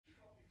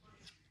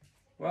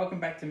Welcome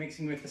back to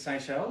Mixing with the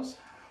Seychelles.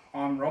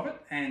 I'm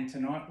Robert and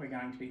tonight we're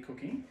going to be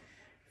cooking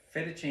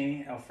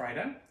Fettuccini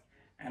Alfredo,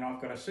 and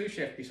I've got a sous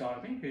chef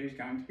beside me who's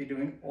going to be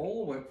doing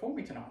all the work for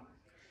me tonight.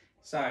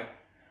 So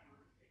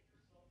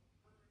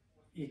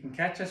you can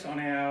catch us on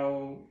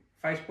our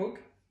Facebook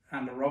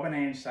under Rob and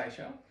Ange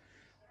Seychelles,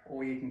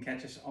 or you can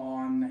catch us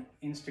on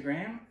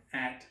Instagram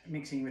at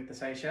Mixing with the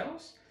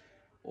Seychelles,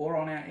 or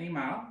on our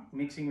email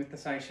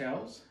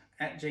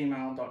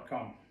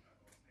mixingwiththeseychelles@gmail.com.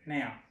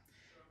 Now,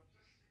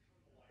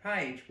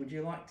 Paige, would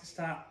you like to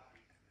start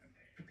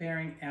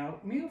preparing our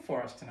meal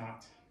for us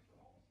tonight?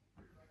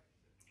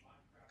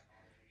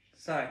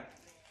 So,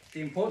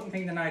 the important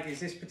thing to note is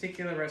this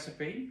particular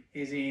recipe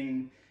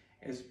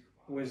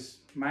was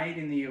made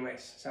in the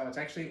US, so it's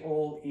actually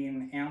all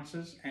in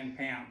ounces and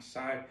pounds.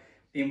 So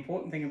the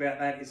important thing about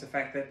that is the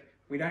fact that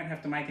we don't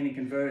have to make any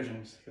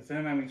conversions. The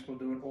Thermomix will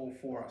do it all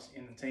for us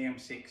in the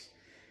TM6.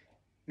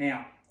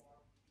 Now,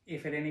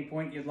 if at any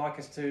point you'd like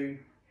us to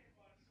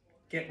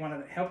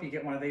help you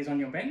get one of these on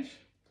your bench,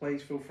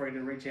 please feel free to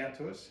reach out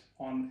to us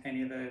on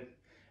any of the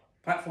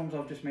platforms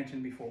I've just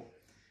mentioned before.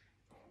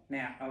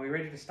 Now, are we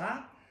ready to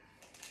start?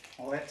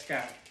 Well, let's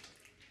go.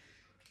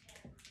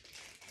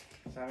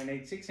 So we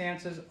need 6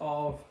 ounces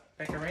of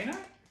pecorino.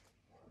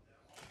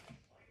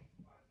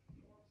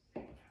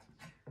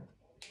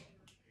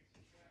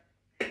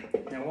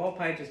 Now, while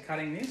Paige is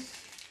cutting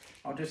this,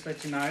 I'll just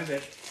let you know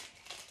that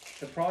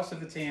the price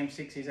of the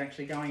TM6 is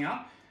actually going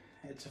up.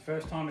 It's the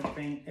first time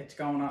it's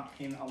gone up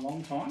in a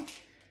long time,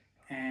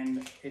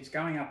 and it's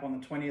going up on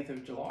the 20th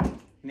of July.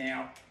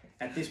 Now,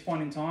 at this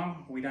point in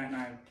time, we don't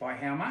know by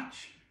how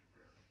much,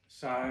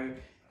 so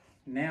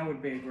now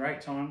would be a great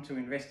time to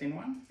invest in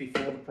one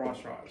before the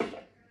price rise.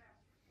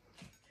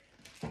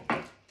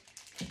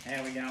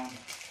 How are we going?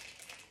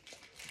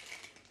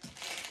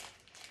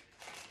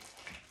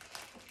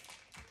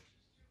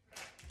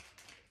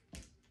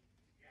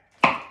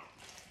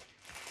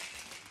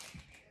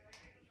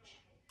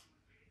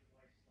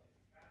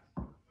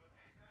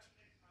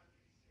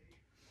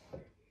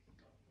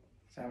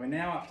 So we're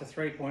now up to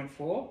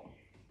 3.4,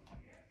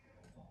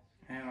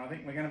 and I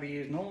think we're going to be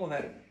using all of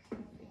that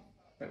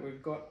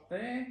we've got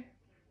there.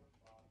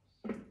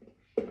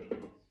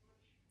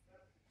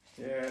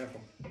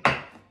 Beautiful.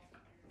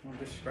 I'll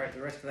just scrape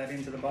the rest of that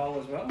into the bowl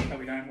as well so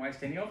we don't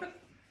waste any of it.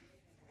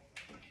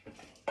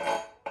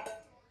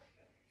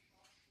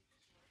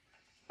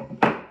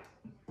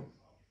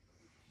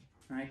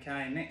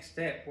 Okay, next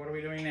step. What are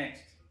we doing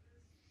next?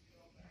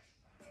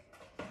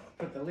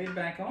 Put the lid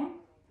back on.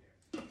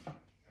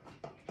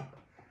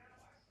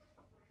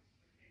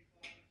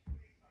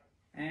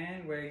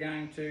 And we're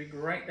going to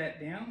grate that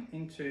down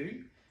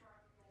into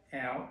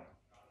our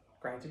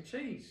grated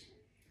cheese.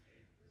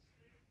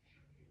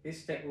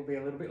 This step will be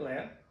a little bit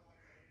loud,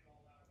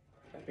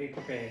 but be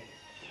prepared.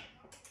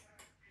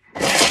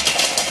 Now,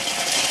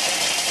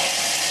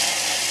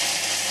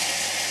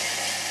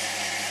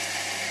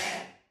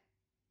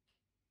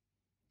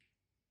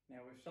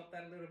 we've stopped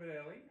that a little bit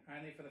early,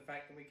 only for the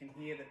fact that we can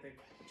hear that the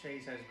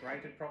cheese has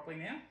grated properly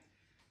now.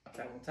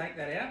 So we'll take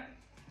that out.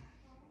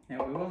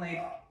 Now, we will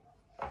need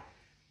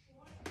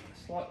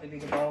slightly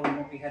bigger bowl than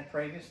what we had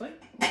previously.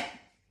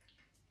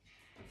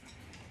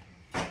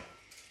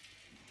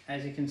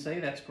 As you can see,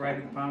 that's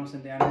grated the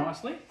parmesan down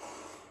nicely.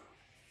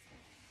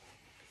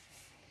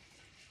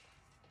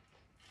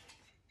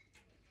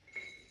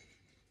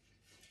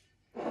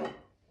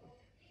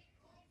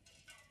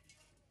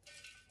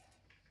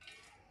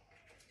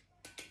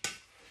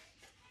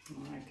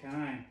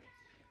 Okay,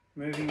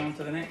 moving on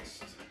to the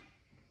next.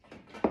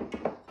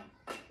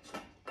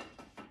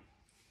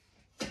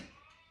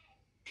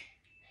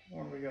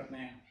 What have we got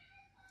now?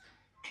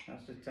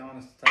 That's just telling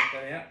us to take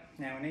that out.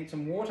 Now we need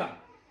some water.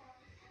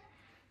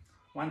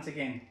 Once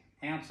again,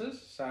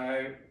 ounces,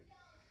 so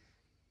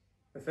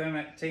the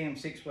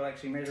TM6 will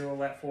actually measure all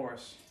that for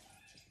us.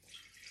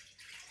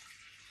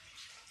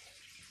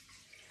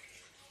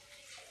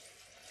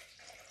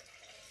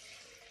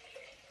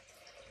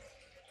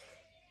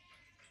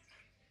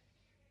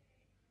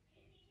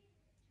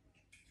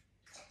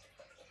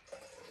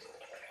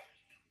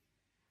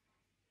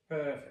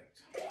 Perfect.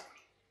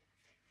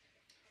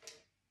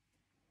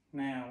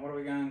 Now, what are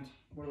we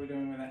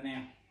doing with that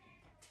now?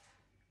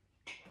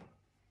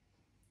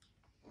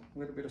 A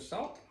little bit of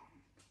salt.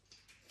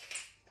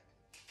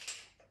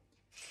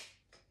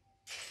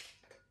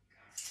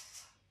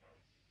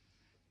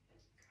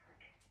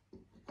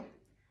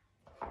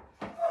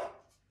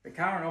 The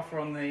current offer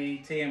on the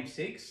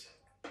TM6,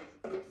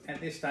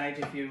 at this stage,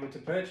 if you were to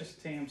purchase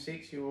the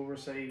TM6, you will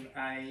receive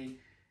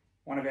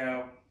one of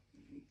our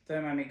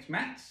Thermomix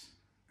mats,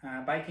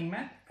 baking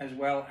mat, as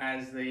well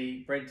as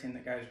the bread tin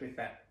that goes with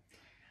that.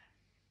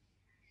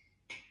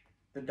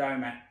 The dough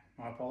mat,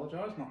 I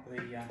apologise, not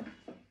the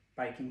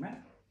baking mat.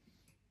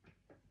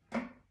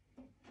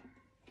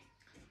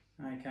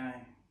 Okay,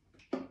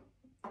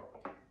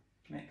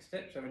 next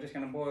step, so we're just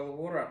going to boil the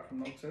water up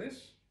from the looks of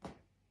this.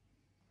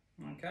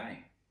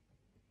 Okay.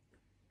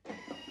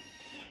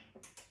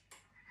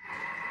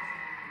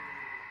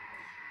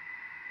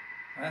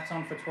 That's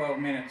on for 12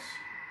 minutes.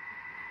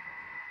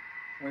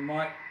 We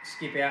might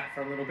skip out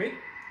for a little bit.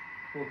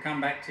 We'll come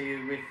back to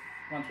you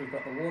once we've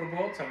got the water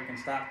boiled, so we can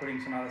start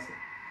putting some other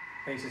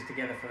pieces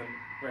together for the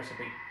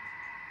recipe.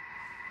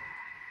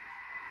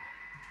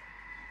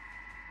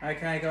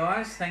 Okay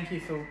guys, thank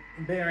you for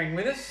bearing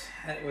with us.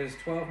 That was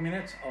 12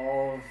 minutes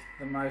of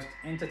the most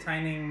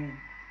entertaining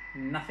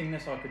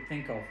nothingness I could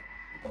think of.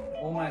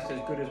 Almost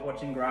as good as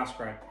watching grass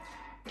grow.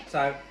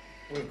 So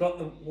we've got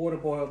the water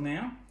boiled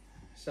now.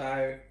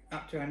 So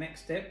up to our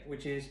next step,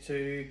 which is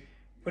to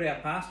put our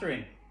pasta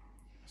in.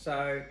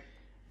 So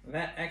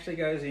that actually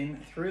goes in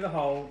through the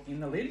hole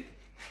in the lid.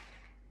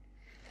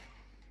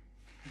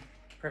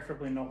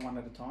 Preferably not one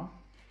at a time.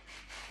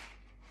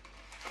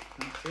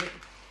 That's it.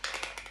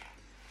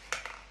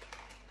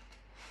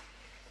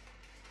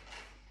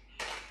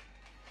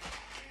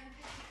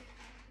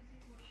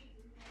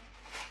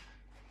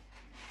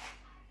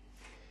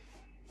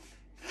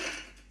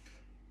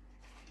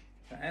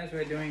 As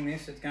we're doing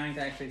this, it's going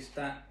to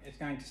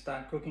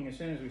start cooking as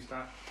soon as we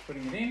start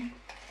putting it in.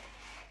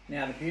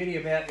 Now the beauty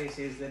about this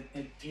is that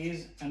it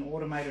is an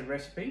automated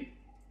recipe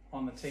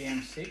on the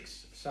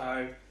TM6,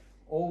 so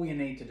all you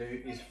need to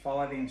do is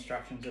follow the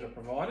instructions that are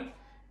provided,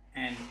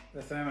 and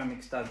the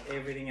Thermomix does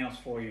everything else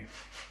for you.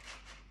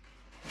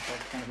 So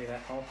it's going to be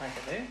that whole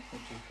packet there,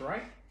 which is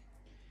great.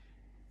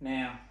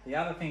 Now the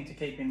other thing to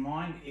keep in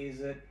mind is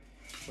that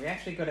we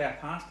actually got our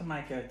pasta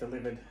maker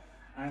delivered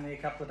only a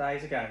couple of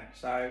days ago.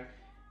 So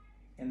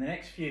in the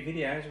next few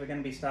videos, we're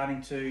going to be starting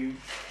to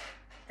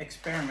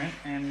experiment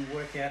and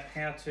work out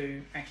how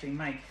to actually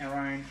make our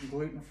own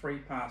gluten-free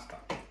pasta.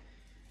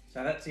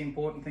 So that's the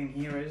important thing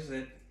here, is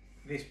that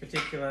this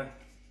particular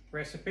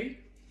recipe,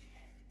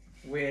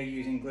 we're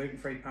using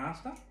gluten-free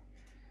pasta.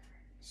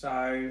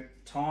 So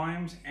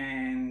times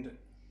and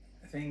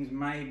things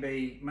may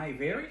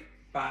vary,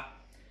 but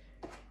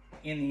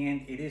in the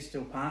end it is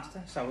still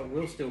pasta, so it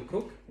will still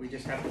cook. We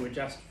just have to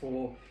adjust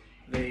for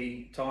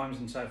the times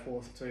and so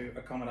forth to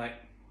accommodate.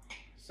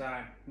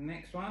 So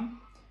next one.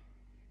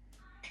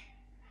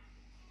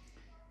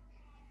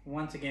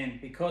 Once again,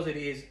 because it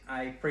is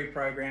a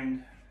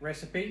pre-programmed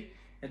recipe,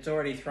 it's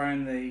already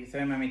thrown the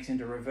Thermomix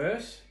into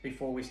reverse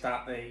before we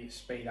start the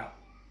speed up.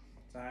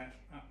 So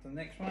up to the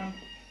next one.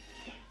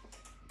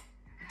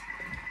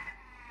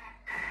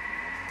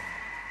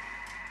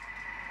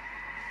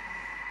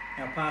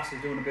 Our pasta's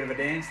doing a bit of a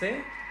dance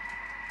there.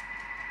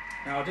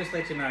 Now I'll just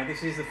let you know,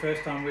 this is the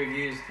first time we've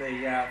used the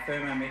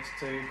Thermomix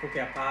to cook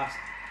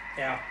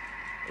our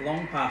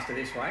long pasta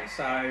this way,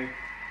 so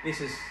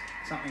this is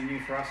something new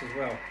for us as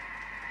well.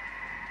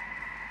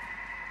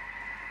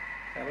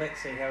 So let's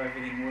see how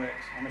everything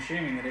works. I'm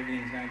assuming that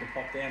everything's going to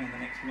pop down in the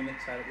next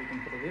minute so that we can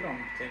put a lid on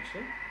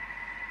potentially.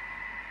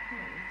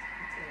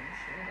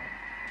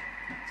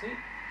 That's it,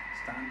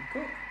 starting to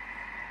cook.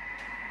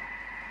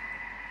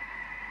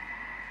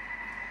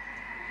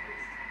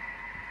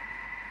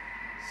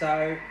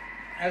 So,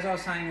 as I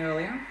was saying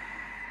earlier,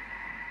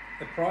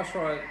 the price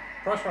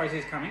rise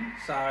is coming,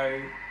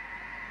 so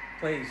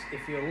please,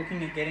 if you're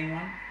looking at getting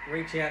one,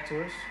 reach out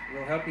to us.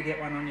 We'll help you get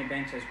one on your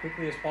bench as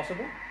quickly as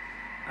possible,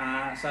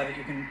 so that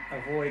you can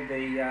avoid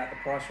the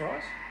price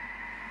rise.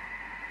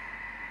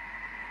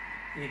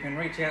 You can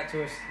reach out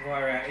to us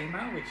via our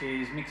email, which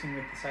is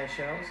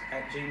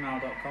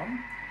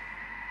mixingwiththeseychelles@gmail.com,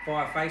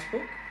 via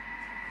Facebook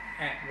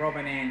at Rob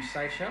and Ange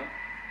Seychelles,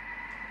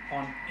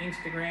 on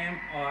Instagram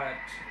at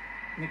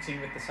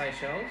Mixing with the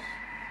Seychelles,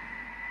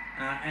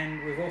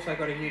 and we've also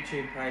got a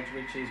YouTube page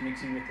which is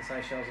Mixing with the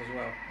Seychelles as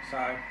well.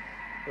 So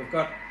we've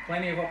got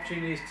plenty of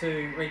opportunities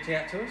to reach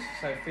out to us,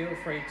 so feel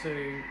free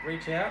to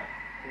reach out.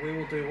 We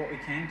will do what we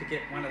can to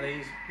get one of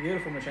these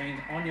beautiful machines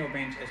on your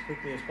bench as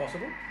quickly as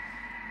possible,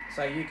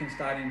 so you can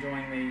start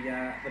enjoying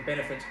the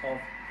benefits of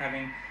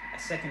having a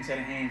second set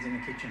of hands in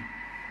the kitchen.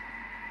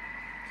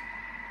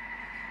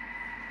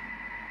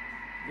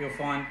 You'll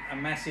find a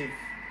massive,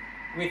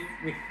 with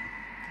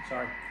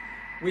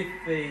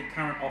the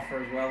current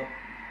offer as well,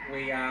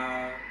 we've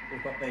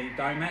got the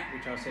dough mat,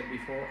 which I said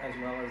before, as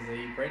well as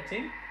the bread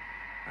tin.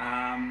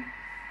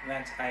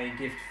 That's a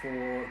gift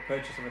for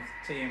purchase of a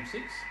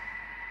TM6.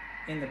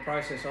 In the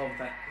process of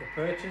the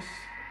purchase,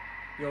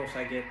 you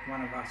also get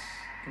one of us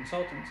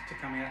consultants to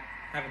come out,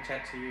 have a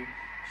chat to you,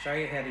 show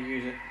you how to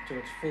use it to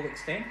its full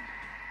extent,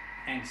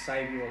 and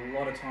save you a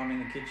lot of time in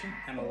the kitchen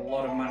and a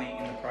lot of money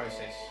in the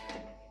process.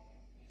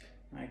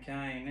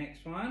 Okay,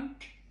 next one.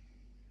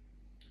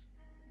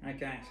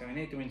 Okay, so we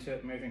need to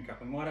insert the measuring cup.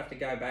 We might have to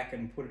go back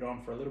and put it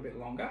on for a little bit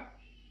longer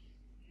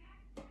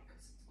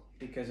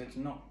because it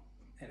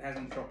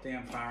hasn't dropped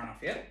down far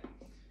enough yet.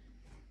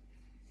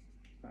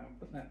 So we'll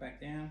put that back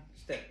down,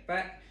 step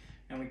back,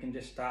 and we can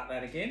just start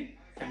that again,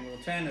 and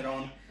we'll turn it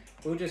on.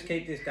 We'll just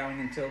keep this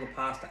going until the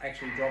pasta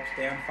actually drops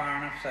down far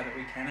enough so that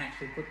we can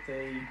actually put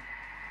the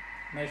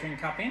measuring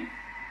cup in.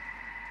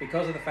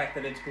 Because of the fact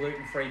that it's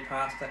gluten-free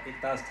pasta,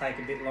 it does take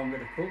a bit longer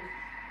to cook,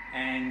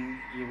 and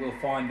you will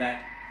find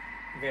that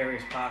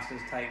various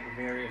pastas take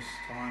various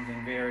times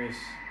and various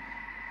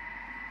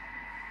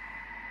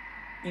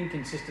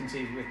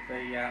inconsistencies with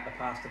the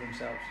pasta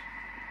themselves.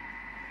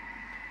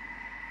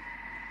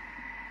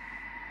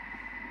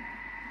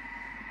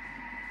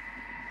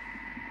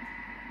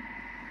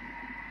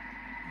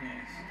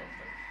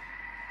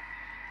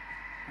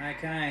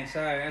 Okay, so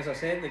as I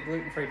said, the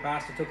gluten-free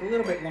pasta took a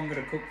little bit longer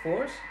to cook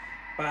for us,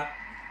 but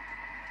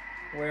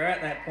we're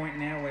at that point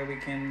now where we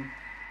can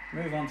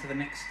move on to the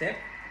next step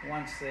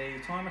once the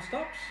timer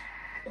stops.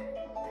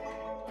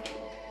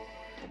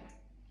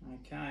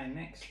 Okay,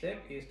 next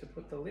step is to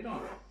put the lid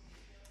on.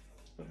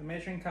 Put the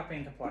measuring cup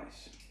into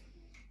place.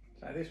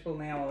 So this will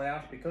now allow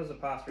us, because the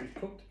pasta is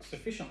cooked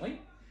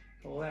sufficiently,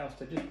 it will allow us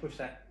to just push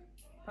that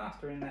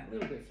pasta in that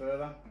little bit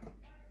further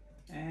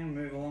and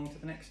move along to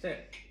the next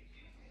step.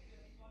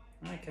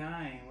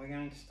 Okay, we're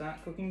going to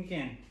start cooking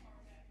again.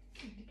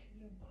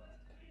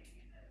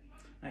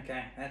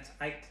 Okay, that's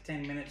 8 to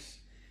 10 minutes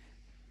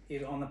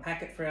is on the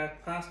packet for our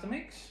pasta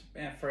mix,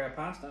 for our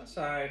pasta.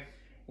 So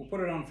we'll put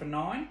it on for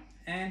 9.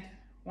 And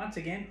once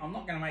again, I'm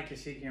not going to make you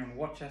sit here and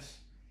watch us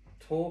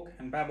talk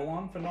and babble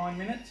on for 9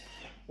 minutes.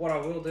 What I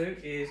will do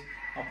is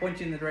I'll point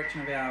you in the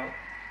direction of our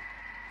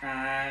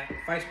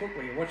Facebook,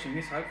 where you're watching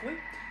this hopefully,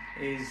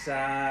 is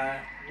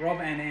Rob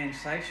and Ange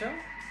Seychelles.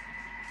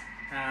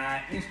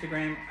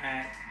 Instagram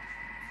at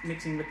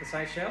Mixing with the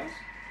Seychelles,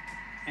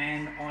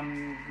 and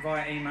on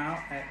via email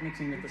at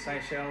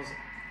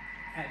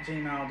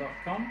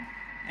mixingwiththeseychelles@gmail.com,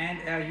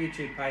 and our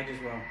YouTube page as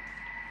well,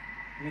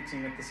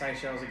 Mixing with the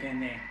Seychelles again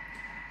there.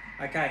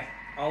 Okay,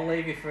 I'll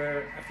leave you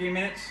for a few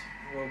minutes.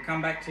 We'll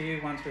come back to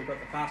you once we've got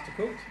the pasta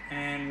cooked,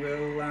 and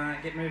we'll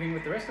get moving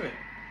with the rest of it.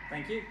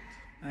 Thank you.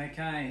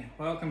 Okay,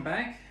 welcome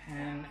back.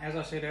 And as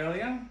I said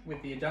earlier,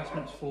 with the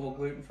adjustments for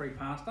gluten-free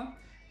pasta,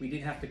 we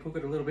did have to cook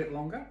it a little bit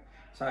longer.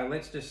 So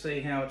let's just see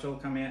how it's all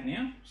come out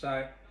now.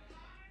 So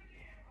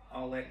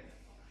I'll let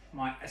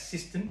my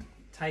assistant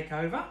take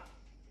over.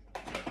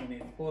 We need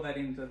to pour that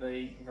into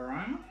the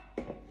varoma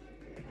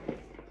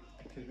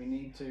because we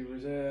need to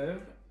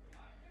reserve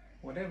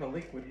whatever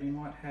liquid we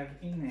might have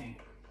in there.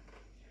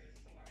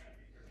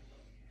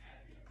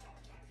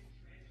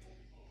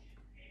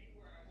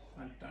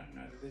 I don't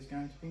know that there's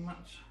going to be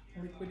much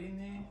liquid in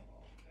there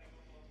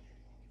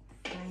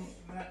from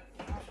that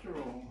after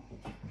all.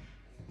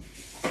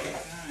 Okay,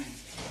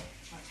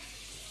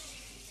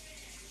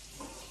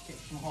 let's get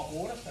some hot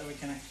water so we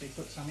can actually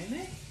put some in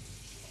there.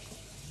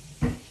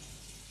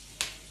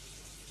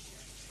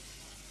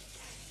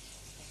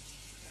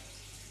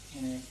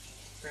 And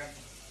grab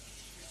the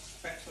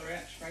spatula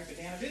out, scrape it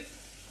down a bit.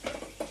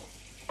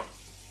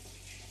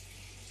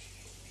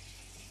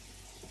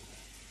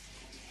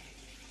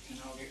 And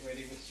I'll get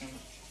ready with some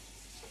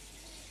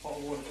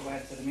hot water to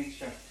add to the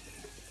mixture.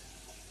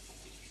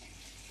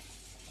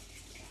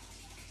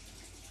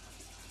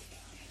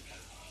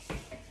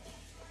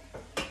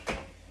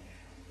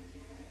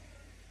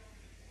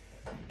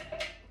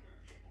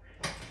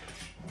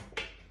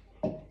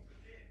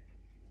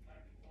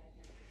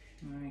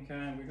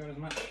 Okay, we've got as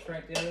much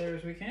straight down there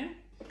as we can.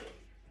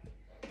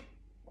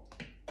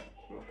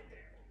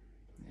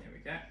 There we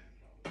go.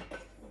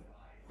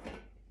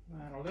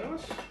 That'll do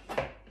us.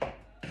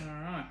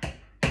 Alright.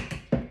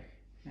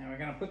 Now we're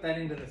going to put that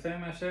into the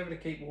thermoserver to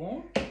keep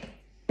warm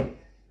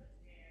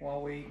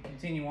while we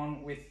continue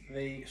on with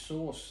the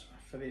sauce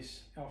for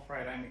this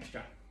Alfredo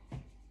mixture.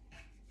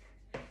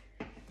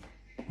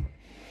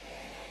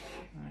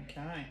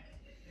 Okay.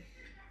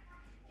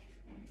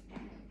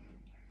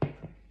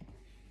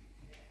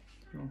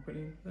 We'll put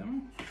in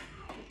them.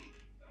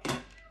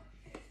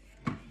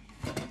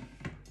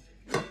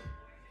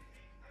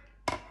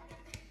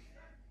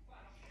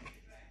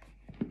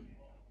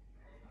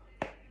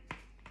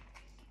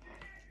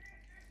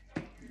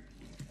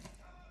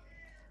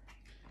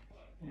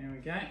 There we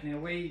go. Now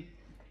we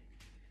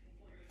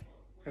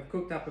have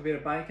cooked up a bit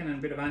of bacon and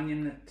a bit of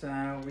onion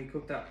that we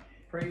cooked up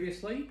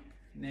previously.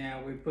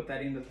 Now we put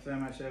that into the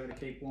thermoserver to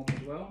keep warm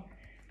as well.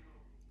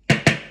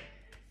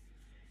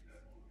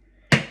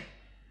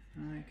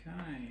 Okay,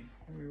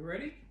 are we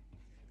ready?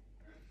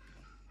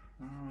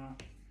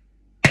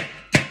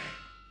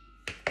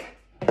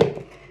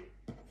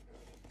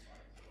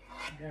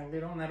 Get a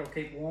lid on, that'll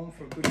keep warm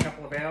for a good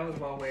couple of hours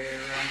while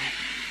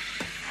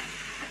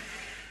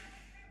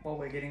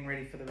we're getting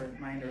ready for the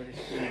remainder of this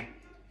dinner.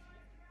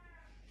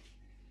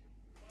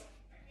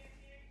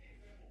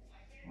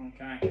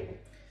 Okay.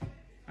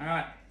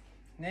 Alright,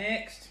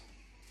 next.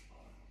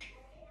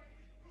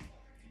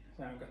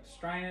 So I've got to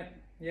strain it.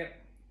 Yep.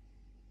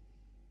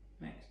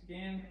 Next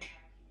again.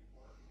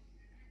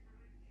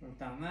 We've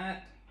done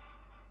that.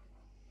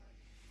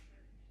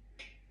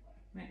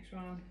 Next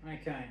one.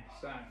 Okay,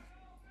 so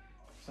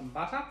some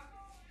butter.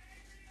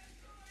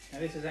 Now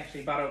this is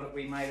actually butter that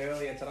we made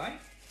earlier today.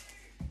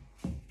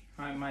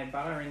 Homemade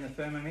butter in the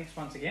Thermomix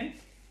once again.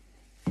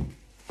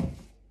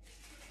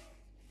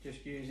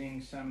 Just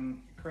using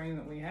some cream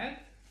that we had.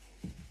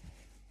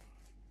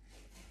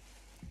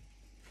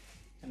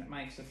 And it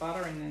makes the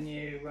butter, and then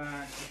you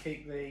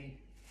keep the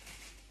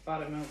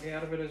buttermilk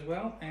out of it as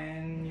well,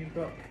 and you've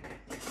got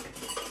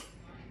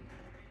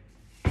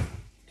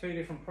two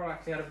different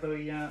products out of the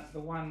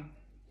one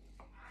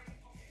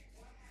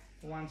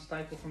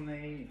staple from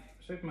the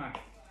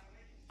supermarket.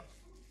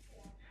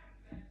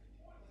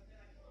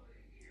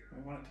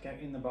 We want it to go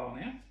in the bowl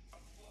now.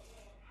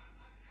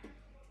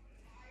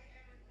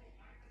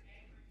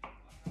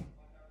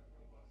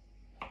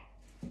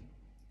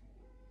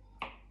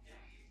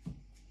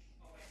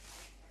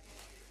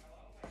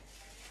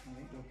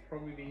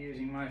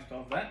 most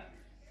of that.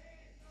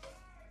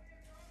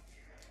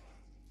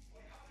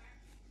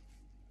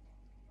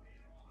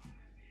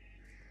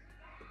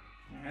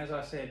 As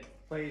I said,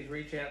 please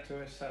reach out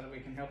to us so that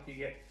we can help you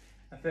get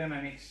a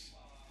Thermomix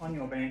on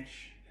your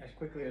bench as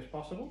quickly as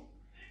possible,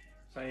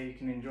 so you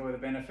can enjoy the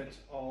benefits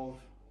of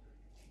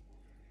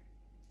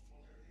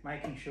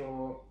making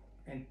sure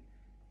and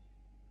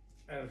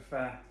of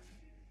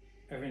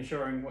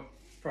ensuring what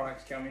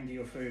products go into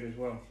your food as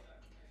well.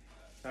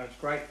 So it's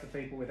great for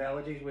people with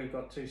allergies. We've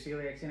got 2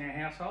 celiacs in our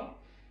household,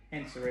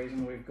 hence the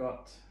reason we've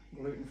got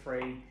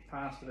gluten-free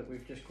pasta that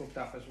we've just cooked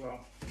up as well.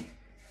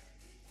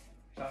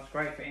 So it's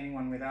great for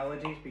anyone with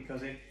allergies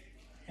because it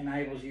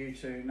enables you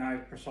to know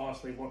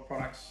precisely what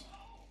products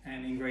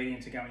and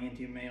ingredients are going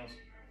into your meals.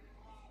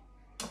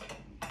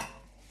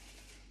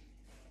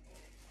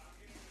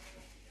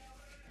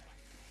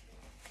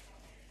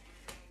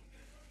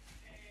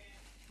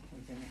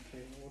 We can make the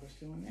water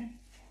still in there.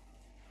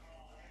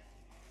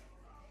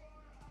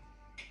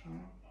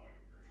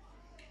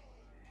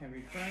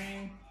 Heavy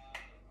cream.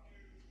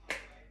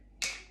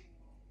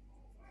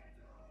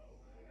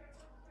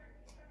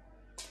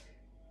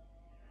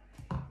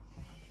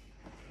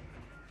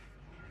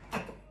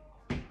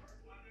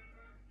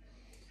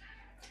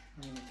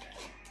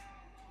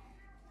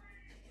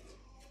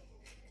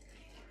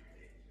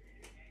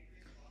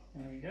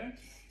 There we go.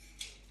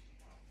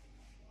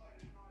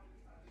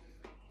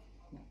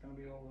 Not going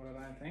to be all of it, I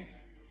don't think.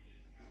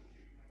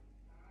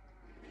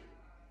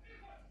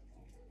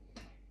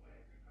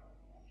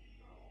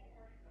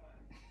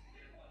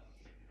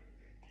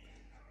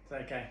 It's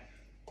okay.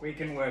 We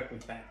can work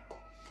with that.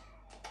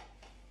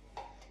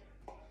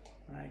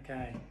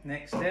 Okay,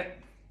 next step.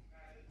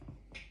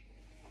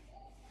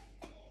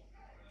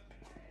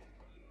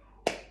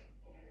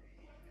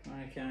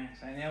 Okay,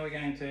 so now we're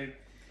going to,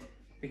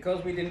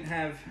 because we didn't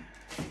have,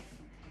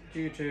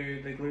 due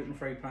to the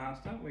gluten-free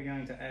pasta, we're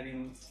going to add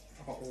in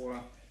hot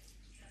water.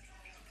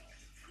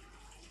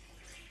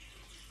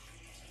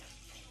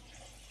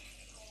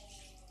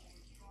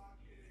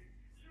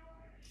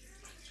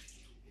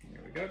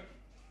 There we go.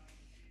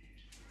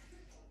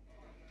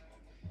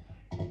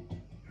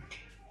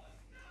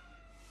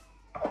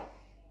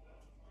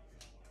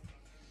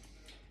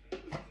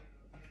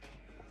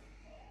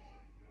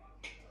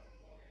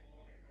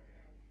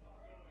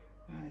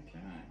 Okay.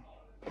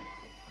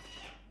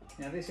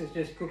 Now this is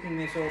just cooking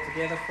this all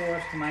together for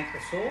us to make the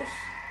sauce.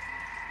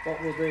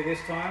 What we'll do this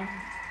time,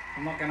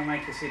 I'm not going to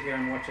make you sit here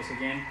and watch us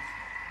again.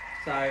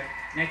 So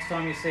next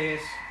time you see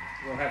us,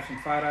 we'll have some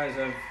photos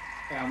of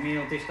our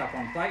meal dished up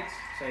on plates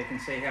so you can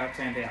see how it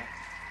turned out.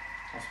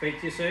 I'll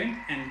speak to you soon,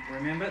 and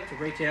remember to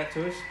reach out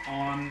to us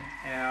on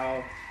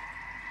our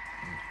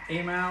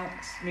email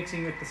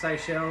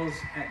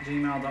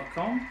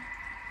mixingwiththeseychelles@gmail.com,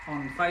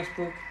 on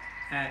Facebook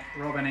at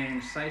Rob and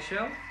Ange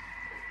Seychelles,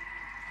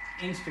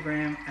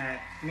 Instagram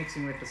at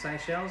Mixing with the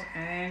Seychelles,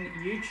 and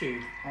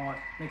YouTube at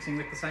Mixing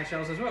with the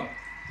Seychelles as well.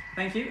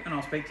 Thank you, and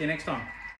I'll speak to you next time.